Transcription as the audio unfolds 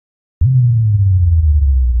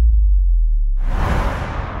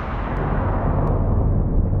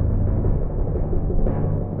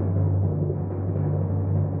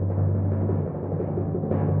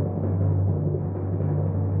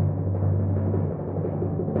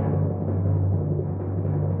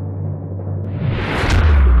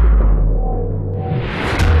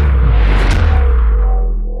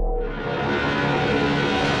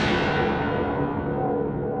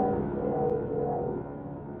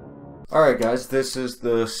Alright guys, this is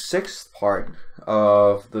the sixth part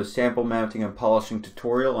of the sample mounting and polishing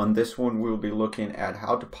tutorial. On this one we'll be looking at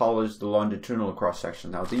how to polish the longitudinal cross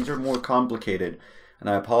section. Now these are more complicated, and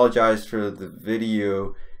I apologize for the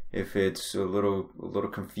video if it's a little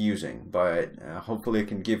confusing, but hopefully it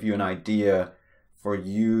can give you an idea for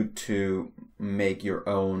you to make your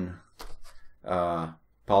own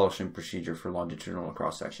polishing procedure for longitudinal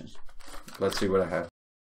cross sections. Let's see what I have.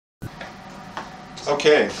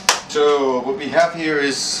 Okay, so what we have here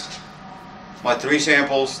is my three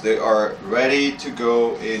samples. They are ready to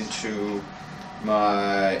go into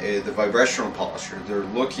my the vibrational polisher. They're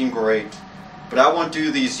looking great, but I won't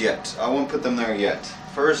do these yet. I won't put them there yet.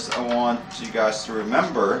 First, I want you guys to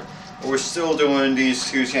remember we're still doing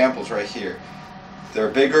these two samples right here.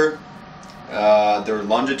 They're bigger. They're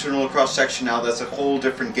longitudinal cross section. Now that's a whole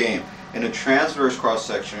different game. In a transverse cross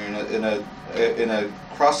section, in a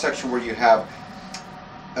cross section where you have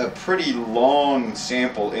a pretty long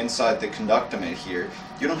sample inside the conductomet here,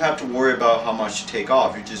 you don't have to worry about how much you take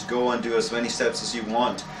off. You just go and do as many steps as you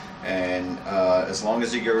want, and as long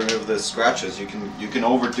as you get rid of the scratches, you can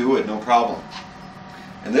overdo it, no problem.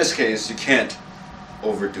 In this case, you can't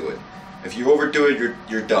overdo it. If you overdo it,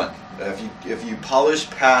 you're done. If you polish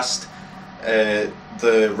past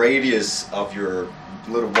the radius of your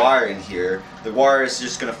little wire in here, the wire is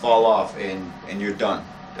just going to fall off and you're done.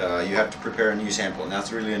 You have to prepare a new sample, and that's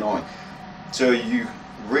really annoying. So you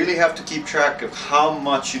really have to keep track of how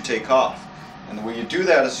much you take off, and the way you do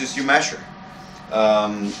that is just you measure.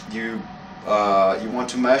 You want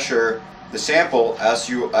to measure the sample as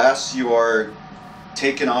you are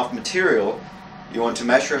taking off material. You want to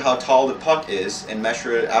measure how tall the puck is and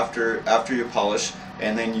measure it after you polish,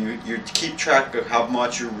 and then you keep track of how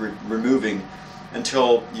much you're removing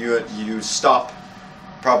until you stop.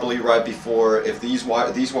 Probably right before, if these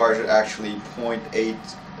wires are actually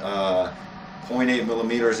 0.8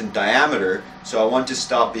 millimeters in diameter, so I want to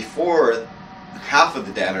stop before half of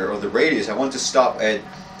the diameter or the radius. I want to stop at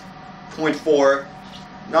 0.4,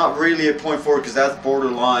 not really at 0.4 because that's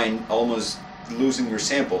borderline almost losing your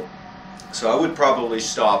sample. So I would probably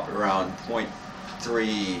stop around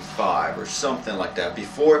 0.35 or something like that.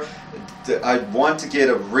 Before, I'd want to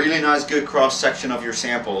get a really nice good cross section of your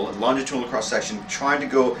sample, a longitudinal cross section, trying to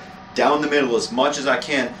go down the middle as much as I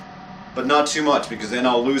can, but not too much, because then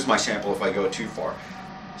I'll lose my sample if I go too far.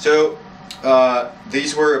 So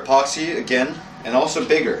these were epoxy again, and also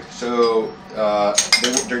bigger, so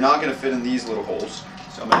they're not going to fit in these little holes.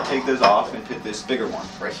 So I'm going to take this off and put this bigger one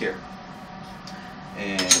right here.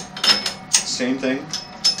 And same thing,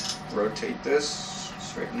 rotate this,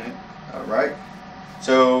 straighten it. Alright,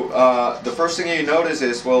 so the first thing you notice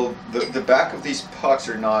is, well, the back of these pucks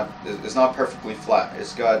is not perfectly flat.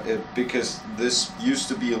 It's got because this used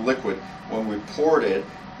to be a liquid. When we poured it,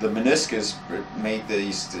 the meniscus made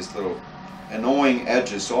these little annoying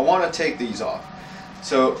edges. So I want to take these off.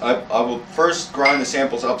 So I will first grind the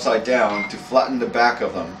samples upside down to flatten the back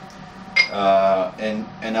of them. And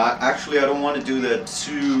I don't want to do that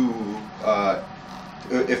too.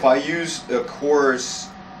 If I use a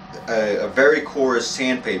very coarse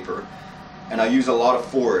sandpaper, and I use a lot of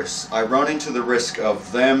force, I run into the risk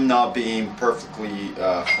of them not being perfectly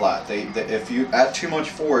flat. If you add too much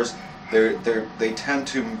force, they tend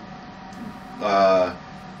to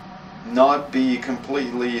not be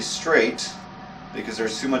completely straight because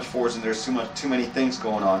there's too much force and there's too many things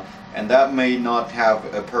going on, and that may not have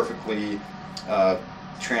a perfectly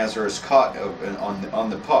transverse cut on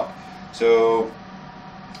the puck. So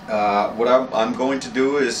what I'm going to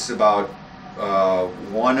do is about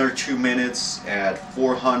 1 or 2 minutes at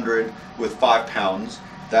 400 with 5 pounds.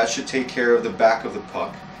 That should take care of the back of the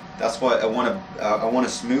puck. That's why I want a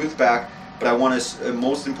smooth back, but I want to,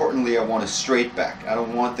 most importantly, I want a straight back. I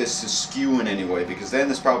don't want this to skew in any way, because then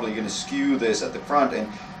it's probably going to skew this at the front, and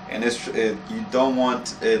you don't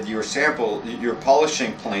want your sample, your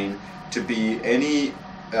polishing plane, to be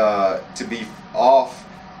off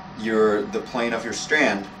the plane of your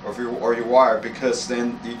strand or your wire, because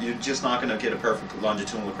then you're just not going to get a perfect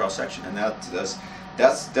longitudinal cross section, and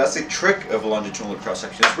that's a trick of a longitudinal cross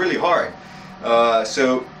section. It's really hard.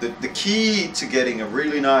 So the key to getting a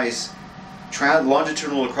really nice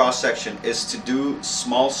longitudinal cross section is to do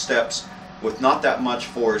small steps with not that much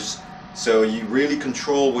force, so you really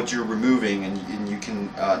control what you're removing, and you can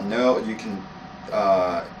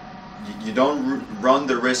you don't run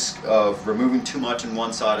the risk of removing too much on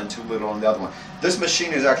one side and too little on the other one. This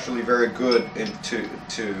machine is actually very good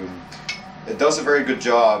it does a very good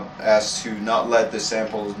job as to not let the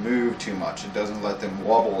samples move too much. It doesn't let them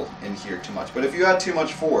wobble in here too much. But if you add too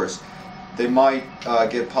much force, they might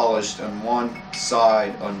get polished on one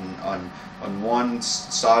side, on one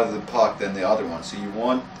side of the puck than the other one. So you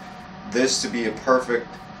want this to be a perfect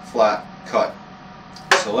flat cut.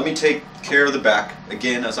 So let me take care of the back.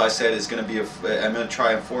 Again, as I said, it's going to be I'm going to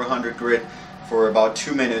try a 400 grit for about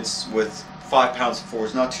 2 minutes with 5 pounds of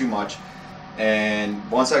force, not too much. And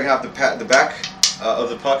once I have the back of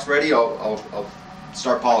the pucks ready, I'll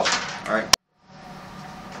start polishing. All right.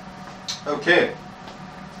 Okay.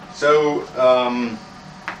 So,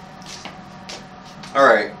 all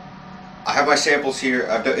right. I have my samples here.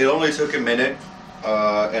 It only took a minute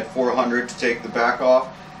at 400 to take the back off,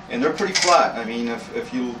 and they're pretty flat. I mean,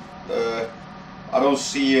 if you, I don't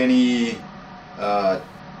see any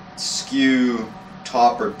skew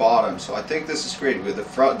top or bottom, so I think this is great. With the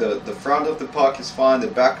front of the puck is fine, the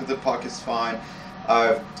back of the puck is fine.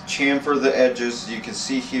 I've chamfered the edges. You can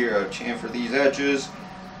see here I've chamfered these edges.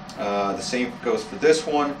 The same goes for this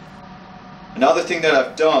one. Another thing that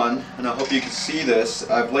I've done, and I hope you can see this,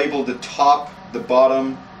 I've labeled the top, the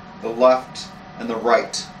bottom, the left, and the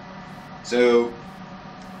right. So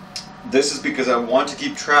this is because I want to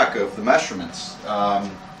keep track of the measurements.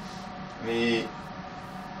 Let me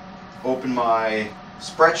open my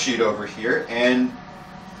spreadsheet over here, and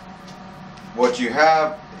what you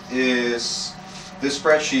have is this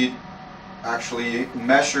spreadsheet actually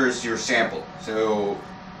measures your sample. So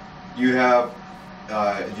you have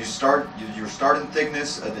your starting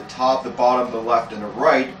thickness at the top, the bottom, the left, and the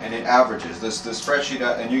right, and it averages. The spreadsheet,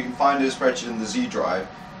 and you can find this spreadsheet in the Z drive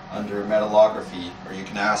under Metallography, or you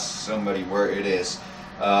can ask somebody where it is.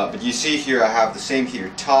 But you see here I have the same here: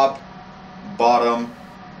 top, bottom,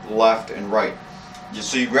 left, and right.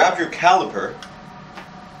 So you grab your caliper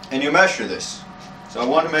and you measure this. So I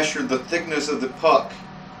want to measure the thickness of the puck.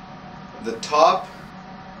 The top,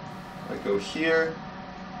 I go here,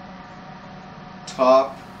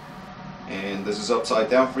 top, and this is upside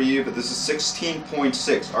down for you, but this is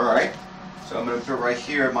 16.6. all right, so I'm going to put right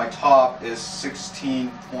here, my top is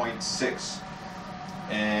 16.6,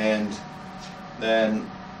 and then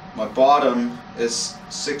my bottom is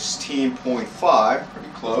 16.5, pretty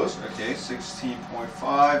close. Okay,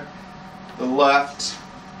 16.5. The left,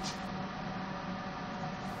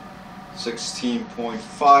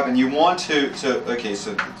 16.5, and you want to okay,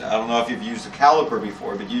 so I don't know if you've used a caliper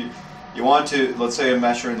before, but you want to, let's say I'm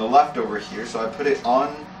measuring the left over here, so I put it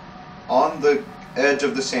on the edge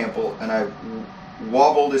of the sample, and I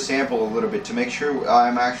wobble the sample a little bit to make sure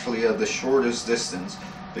I'm actually at the shortest distance,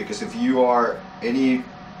 because if you are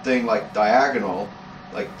anything like diagonal,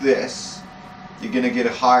 like this, you're going to get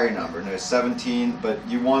a higher number. Now it's 17, but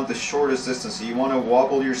you want the shortest distance, so you want to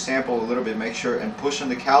wobble your sample a little bit, make sure, and push on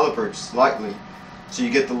the caliper slightly, so you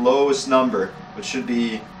get the lowest number, which should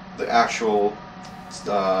be the actual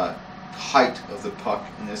height of the puck.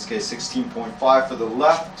 In this case, 16.5 for the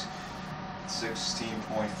left,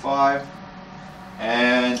 16.5,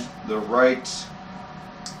 and the right.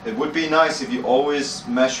 It would be nice if you always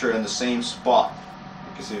measure in the same spot,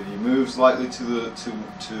 because if you move slightly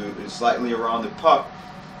slightly around the puck,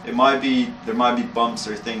 there might be bumps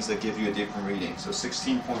or things that give you a different reading. So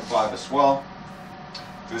 16.5 as well.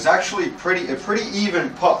 It was actually a pretty even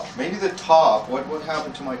puck. Maybe the top. What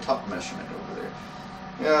happened to my top measurement over there?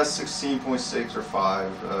 Yeah, 16.6 or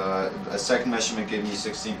 5. A second measurement gave me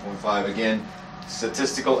 16.5. Again,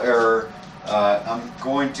 statistical error. I'm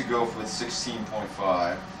going to go with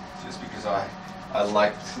 16.5 just because I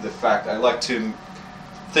like the fact, I like to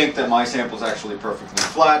think that my sample is actually perfectly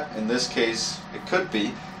flat. In this case, it could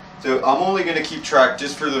be. So I'm only going to keep track,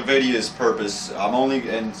 just for the video's purpose,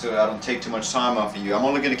 and so I don't take too much time off of you, I'm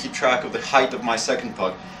only going to keep track of the height of my second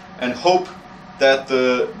puck, and hope that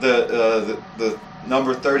the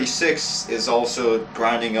number 36 is also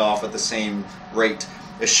grinding off at the same rate.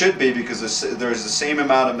 It should be, because there's the same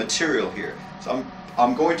amount of material here. So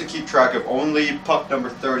I'm going to keep track of only puck number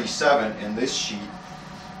 37 in this sheet,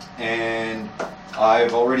 and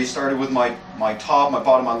I've already started with my top, my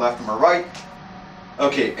bottom, my left, and my right.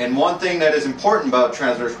 Okay, and one thing that is important about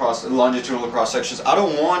transverse longitudinal cross sections, I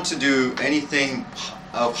don't want to do anything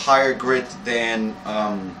of higher grit than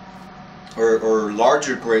or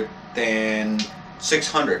larger grit than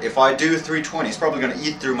 600. If I do 320, it's probably going to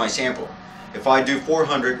eat through my sample. If I do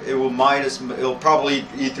 400, it'll probably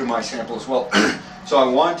eat through my sample as well. So I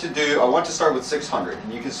want to start with 600,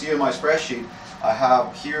 and you can see in my spreadsheet I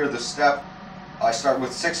have here the step. I start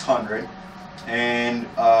with 600, and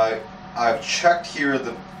I've checked here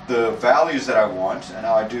the values that I want, and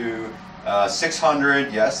now I do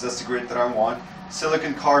 600. Yes, that's the grit that I want.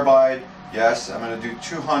 Silicon carbide. Yes, I'm going to do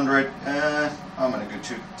 200. I'm going to go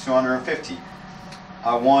to 250.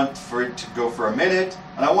 I want for it to go for a minute,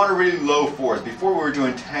 and I want a really low force. Before we were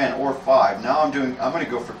doing 10 or 5. Now I'm going to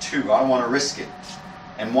go for 2. I don't want to risk it.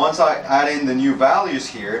 And once I add in the new values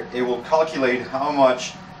here, it will calculate how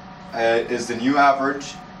much is the new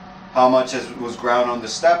average, how much was ground on the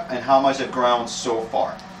step, and how much I've ground so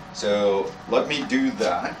far. So let me do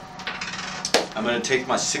that. I'm going to take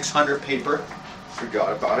my 600 paper.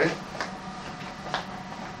 Forgot about it.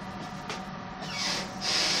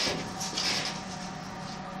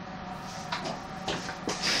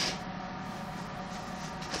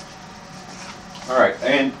 All right,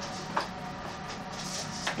 and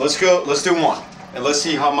let's do 1, and let's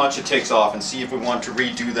see how much it takes off, and see if we want to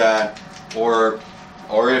redo that, or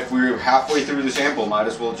if we're halfway through the sample, might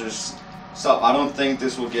as well just stop. I don't think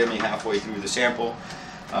this will get me halfway through the sample.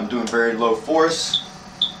 I'm doing very low force.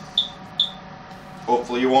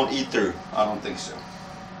 Hopefully it won't eat through. I don't think so.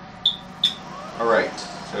 All right,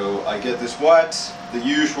 so I get this wet, the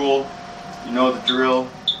usual, you know the drill.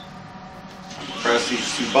 Press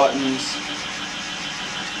these 2 buttons.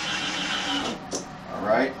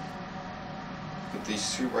 Alright, put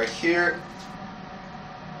these 2 right here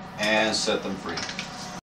and set them free.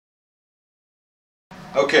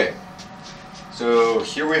 Okay, so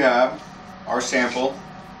here we have our sample,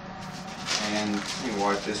 and let me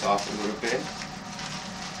wipe this off a little bit.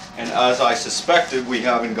 And as I suspected, we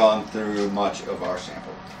haven't gone through much of our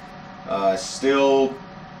sample. Still,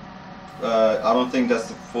 I don't think that's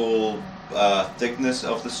the full thickness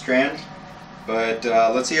of the strand. But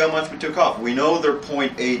let's see how much we took off. We know they're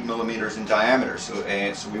 0.8 millimeters in diameter, so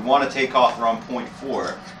we want to take off around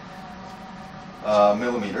 0.4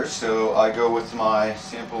 millimeters. So I go with my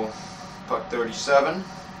sample puck 37,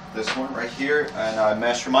 this one right here, and I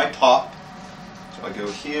measure my top. So I go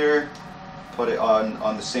here, put it on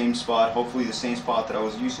the same spot, hopefully the same spot that I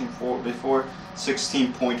was using before,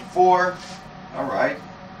 16.4. All right.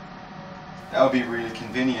 That would be really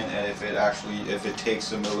convenient if it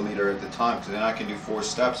takes a millimeter at the time, because then I can do 4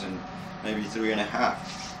 steps and maybe 3.5.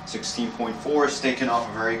 16.4 is taking off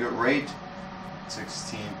a very good rate.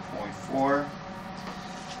 16.4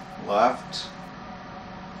 left.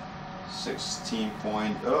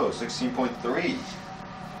 16.3.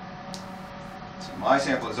 So my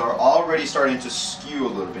samples are already starting to skew a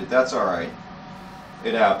little bit. That's all right.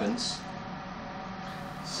 It happens.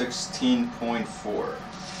 16.4.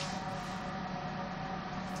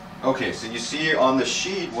 Okay, so you see on the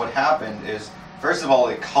sheet what happened is, first of all,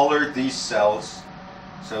 it colored these cells.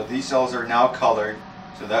 So these cells are now colored.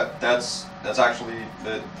 So that's actually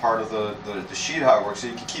the part of the sheet, how it works. So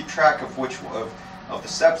you can keep track of which of the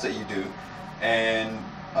steps that you do. And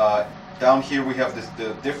down here we have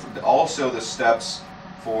also the steps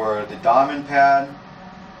for the diamond pad,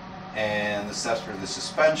 and the steps for the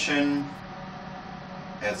suspension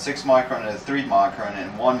at 6 micron, at 3 micron,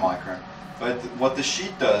 and 1 micron. But what the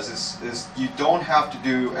sheet does is you don't have to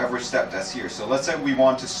do every step that's here. So let's say we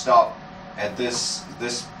want to stop at this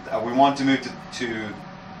we want to move to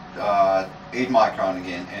 8 micron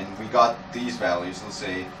again, and we got these values. Let's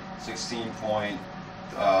say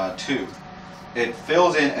 16.2. It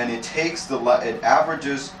fills in and it takes it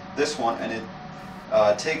averages this one, and it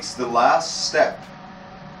takes the last step.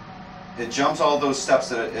 It jumps all those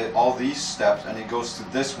steps, all these steps, and it goes to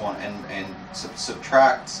this one and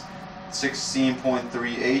subtracts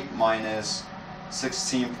 16.38 minus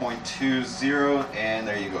 16.20, and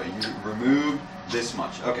there you go. You remove this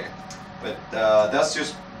much. Okay, but that's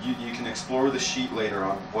just, you can explore the sheet later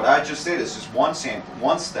on. What I just did is just one sample,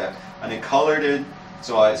 one step, and it colored it.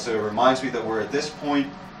 So it reminds me that we're at this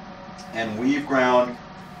point, and we've ground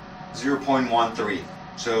 0.13.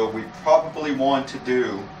 So we probably want to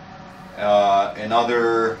do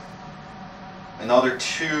another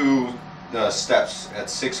 2 steps at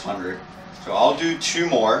 600. So I'll do 2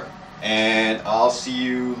 more, and I'll see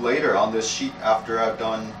you later on this sheet after I've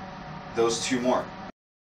done those 2 more.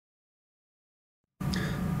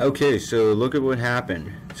 Okay, so look at what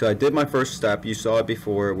happened. So I did my first step. You saw it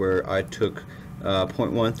before where I took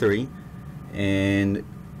 0.13, and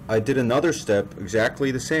I did another step exactly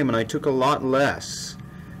the same, and I took a lot less.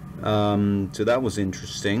 So that was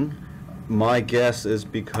interesting. My guess is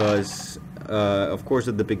because of course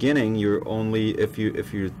at the beginning you're only, if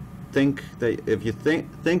you think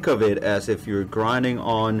of it as if you're grinding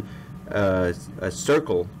on a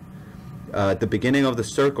circle, at the beginning of the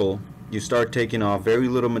circle you start taking off very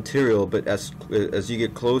little material, but as you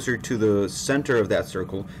get closer to the center of that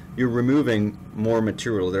circle, you're removing more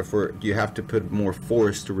material. Therefore, you have to put more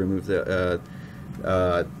force to remove the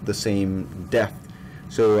same depth.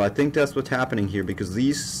 So I think that's what's happening here, because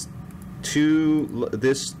this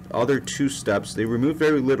other 2 steps, they remove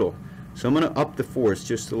very little. So I'm going to up the force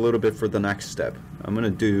just a little bit for the next step. I'm going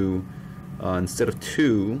to do, instead of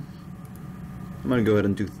 2, I'm going to go ahead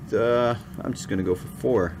and do, I'm just going to go for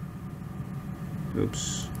 4.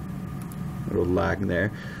 Oops, a little lag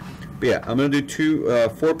there. But yeah, I'm going to do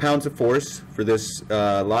 4 pounds of force for this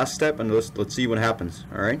last step, and let's see what happens,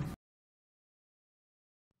 alright?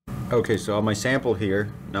 Okay, so on my sample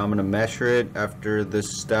here, now I'm going to measure it after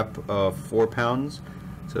this step of 4 pounds.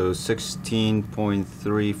 So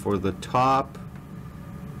 16.3 for the top,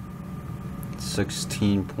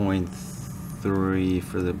 16.3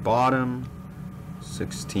 for the bottom,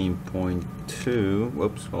 16.2,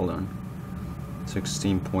 whoops, hold on,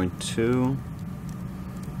 16.2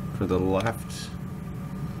 for the left,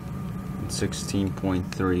 and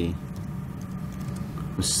 16.3.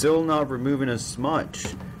 I'm still not removing as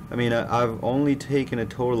much. I mean, I've only taken a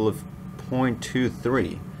total of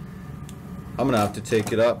 0.23. I'm gonna have to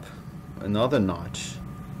take it up another notch,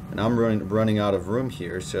 and I'm running out of room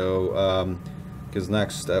here. So, because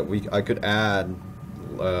next I could add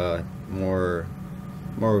more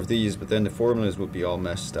of these, but then the formulas would be all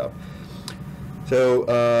messed up. So,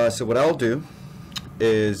 so what I'll do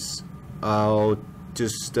is I'll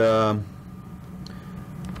just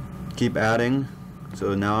keep adding.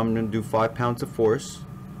 So now I'm gonna do 5 pounds of force.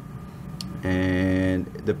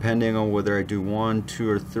 And depending on whether I do 1, 2,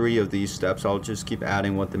 or 3 of these steps, I'll just keep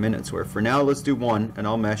adding what the minutes were. For now, let's do 1, and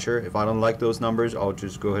I'll measure. If I don't like those numbers, I'll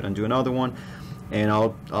just go ahead and do another one, and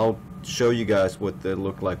I'll show you guys what they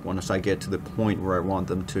look like once I get to the point where I want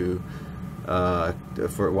them to,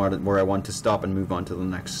 where I want to stop and move on to the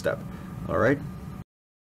next step. All right.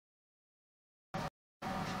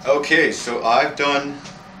 Okay, so I've done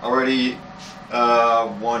already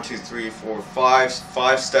 1, 2, 3, 4,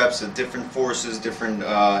 5 steps at different forces, different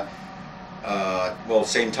well,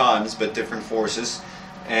 same times, but different forces,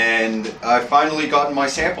 and I've finally gotten my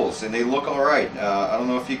samples, and they look alright. I don't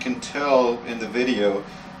know if you can tell in the video,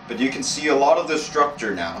 but you can see a lot of the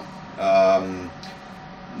structure now.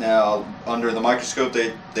 Now under the microscope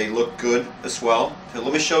they look good as well. So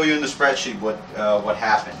let me show you in the spreadsheet what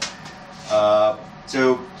happened.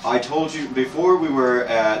 So I told you before, we were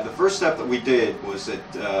at the first step that we did was at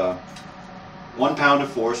 1 pound of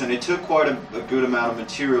force, and it took quite a good amount of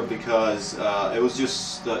material because it was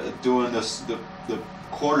just doing the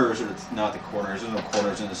corners, or not the corners, there's no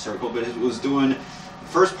corners in the circle, but it was doing the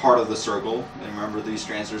first part of the circle. And remember, these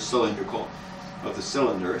strands are cylindrical, of the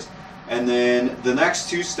cylinders. And then the next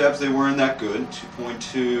 2 steps, they weren't that good.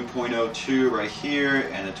 2.2, 0.02 right here,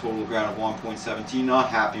 and a total ground of 1.17. Not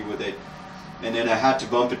happy with it. And then I had to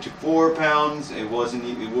bump it to 4 pounds. It wasn't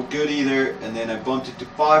good either. And then I bumped it to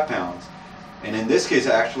 5 pounds. And in this case,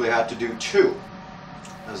 I actually had to do 2,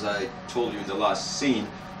 as I told you in the last scene.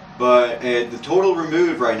 But the total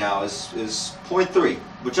removed right now is 0.3,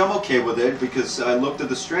 which I'm okay with it because I looked at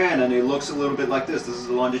the strand and it looks a little bit like this. This is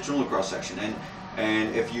the longitudinal cross section,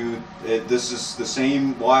 and if you this is the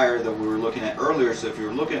same wire that we were looking at earlier. So if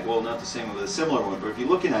you're looking at, well, not the same, but a similar one, but if you're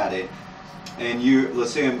looking at it, and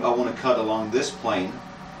let's say I want to cut along this plane,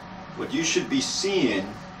 what you should be seeing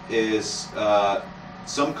is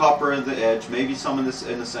some copper at the edge, maybe some in the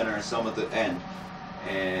center and some at the end.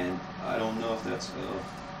 And I don't know if that's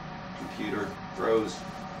computer froze.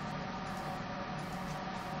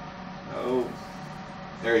 Oh,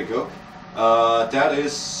 there you go. That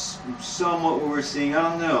is somewhat what we're seeing. I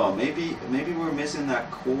don't know. Maybe we're missing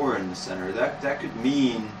that core in the center. That could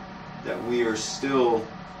mean that we are still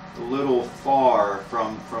a little far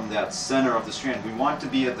from that center of the strand. We want to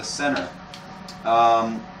be at the center.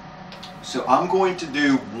 So I'm going to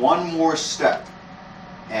do one more step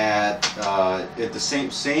at the same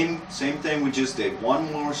thing we just did.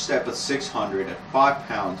 One more step at 600 at 5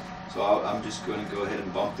 pounds. So I'm just going to go ahead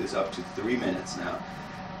and bump this up to 3 minutes now.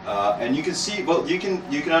 And you can see, well, you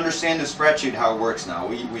can understand the spreadsheet how it works now.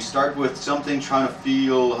 We start with something, trying to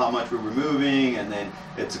feel how much we're removing, and then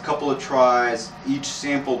it's a couple of tries. Each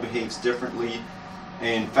sample behaves differently.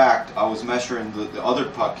 In fact, I was measuring the other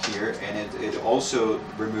puck here, and it also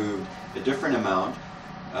removed a different amount.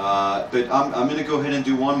 But I'm going to go ahead and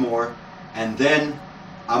do one more, and then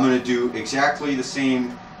I'm going to do exactly the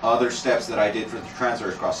same other steps that I did for the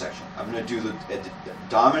transverse cross section. I'm going to do the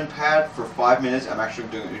diamond pad for 5 minutes. I'm actually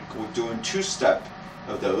doing 2 steps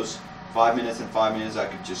of those, 5 minutes and 5 minutes. I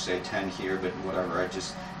could just say 10 here, but whatever. I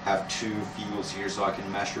just have 2 fields here so I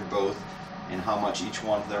can measure both and how much each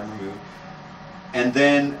one of them removed. And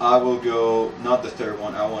then I will go, not the third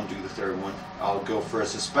one, I won't do the third one. I'll go for a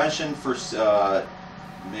suspension for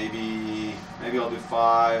maybe I'll do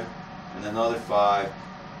 5 and another 5.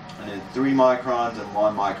 And then 3 microns and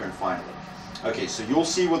 1 micron finally. Okay, so you'll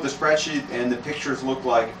see what the spreadsheet and the pictures look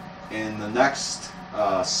like in the next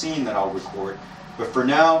scene that I'll record. But for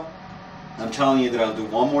now, I'm telling you that I'll do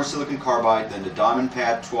one more silicon carbide, then the diamond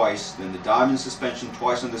pad twice, then the diamond suspension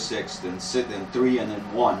twice on the 6, then 3, and then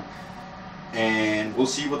 1, and we'll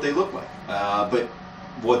see what they look like. But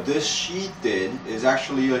what this sheet did is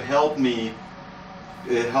actually it helped me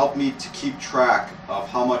to keep track of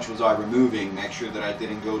how much was I removing, make sure that I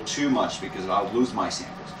didn't go too much because I would lose my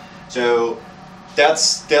samples. So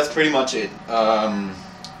that's pretty much it.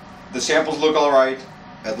 The samples look all right.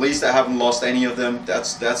 At least I haven't lost any of them.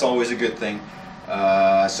 That's always a good thing.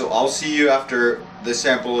 So I'll see you after the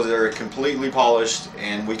samples are completely polished,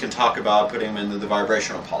 and we can talk about putting them into the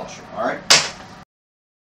vibrational polisher. All right.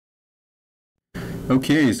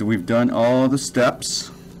 Okay, so we've done all the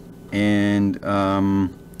steps, and the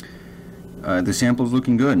sample's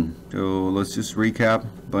looking good. So let's just recap. A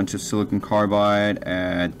bunch of silicon carbide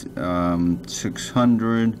at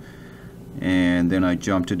 600, and then I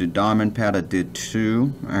jumped to the diamond pad. I did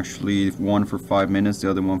 2, actually, one for 5 minutes, the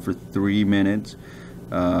other one for 3 minutes.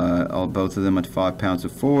 Both of them at 5 pounds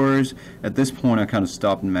of 4s. At this point, I kind of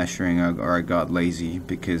stopped measuring, or I got lazy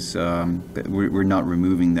because we're not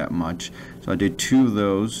removing that much. So I did 2 of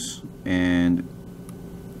those, and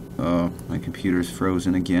my computer's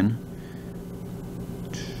frozen again.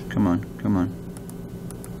 Come on, come on.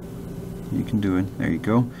 You can do it. There you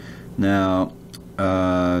go. Now,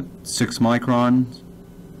 6 microns.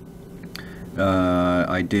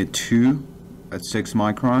 I did 2 at 6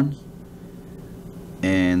 microns.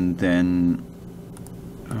 And then,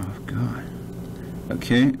 oh god,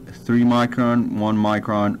 okay, 3 micron, 1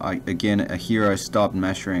 micron. Again, here I stopped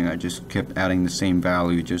measuring. I just kept adding the same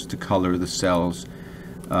value just to color the cells,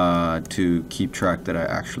 to keep track that I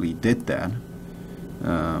actually did that.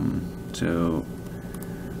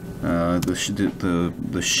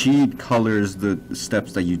 The sheet colors the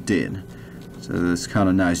steps that you did. So that's kind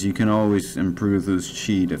of nice. You can always improve this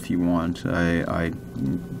sheet if you want. I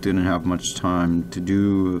didn't have much time to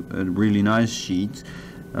do a really nice sheet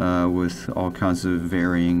with all kinds of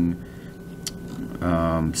varying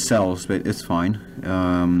cells, but it's fine.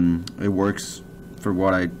 It works for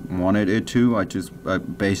what I wanted it to.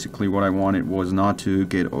 Basically what I wanted was not to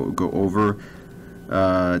go over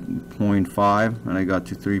 0.5, and I got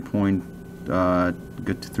to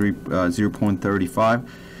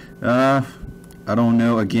 0.35. I don't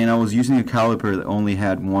know. Again, I was using a caliper that only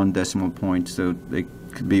had 1 decimal point, so it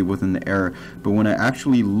could be within the error. But when I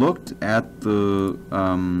actually looked at the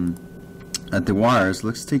wires,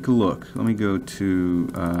 let's take a look. Let me go to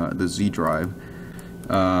the Z drive.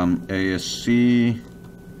 ASC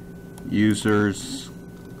users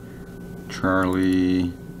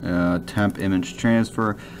Charlie temp image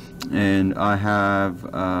transfer, and I have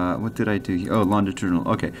what did I do here? Oh, longitudinal.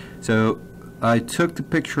 Okay, so I took the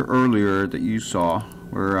picture earlier that you saw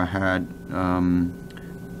where I had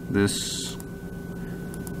this.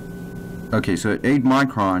 Okay, so at 8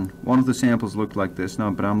 micron, one of the samples looked like this.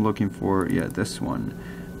 No, but I'm looking for, yeah, this one.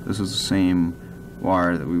 This is the same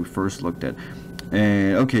wire that we first looked at.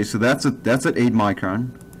 And okay, so that's at 8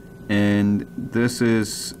 micron, and this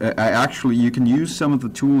is actually, you can use some of the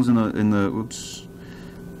tools in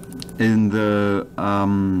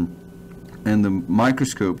the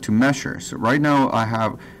microscope to measure. So right now I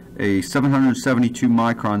have a 772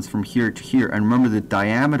 microns from here to here, and remember the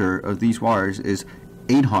diameter of these wires is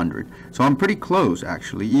 800. So I'm pretty close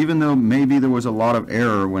actually, even though maybe there was a lot of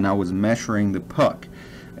error when I was measuring the puck,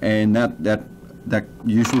 and that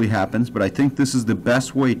usually happens, but I think this is the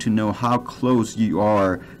best way to know how close you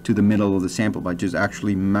are to the middle of the sample, by just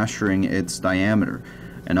actually measuring its diameter,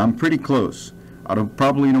 and I'm pretty close. I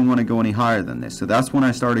probably don't want to go any higher than this. So that's when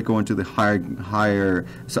I started going to the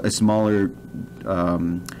smaller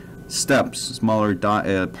steps, smaller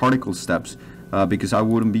particle steps, because I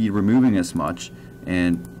wouldn't be removing as much.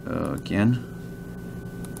 And again,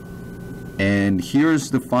 and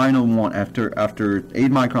here's the final one after 8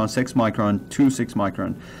 micron, 6 micron, 2 6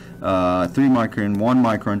 micron, 3 micron, 1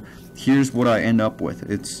 micron. Here's what I end up with.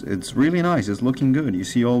 It's really nice. It's looking good. You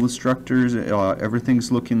see all the structures.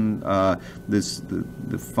 Everything's looking.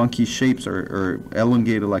 The funky shapes are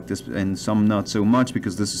elongated like this, and some not so much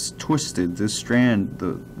because this is twisted. This strand,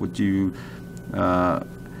 what you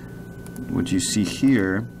see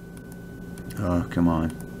here. Oh, come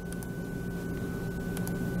on.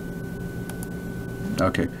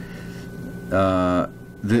 Okay.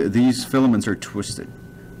 These filaments are twisted,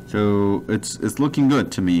 so it's looking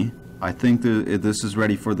good to me. I think this is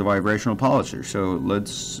ready for the vibrational polisher. So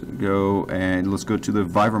let's go to the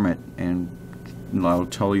Vibramet, and I'll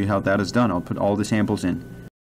tell you how that is done. I'll put all the samples in.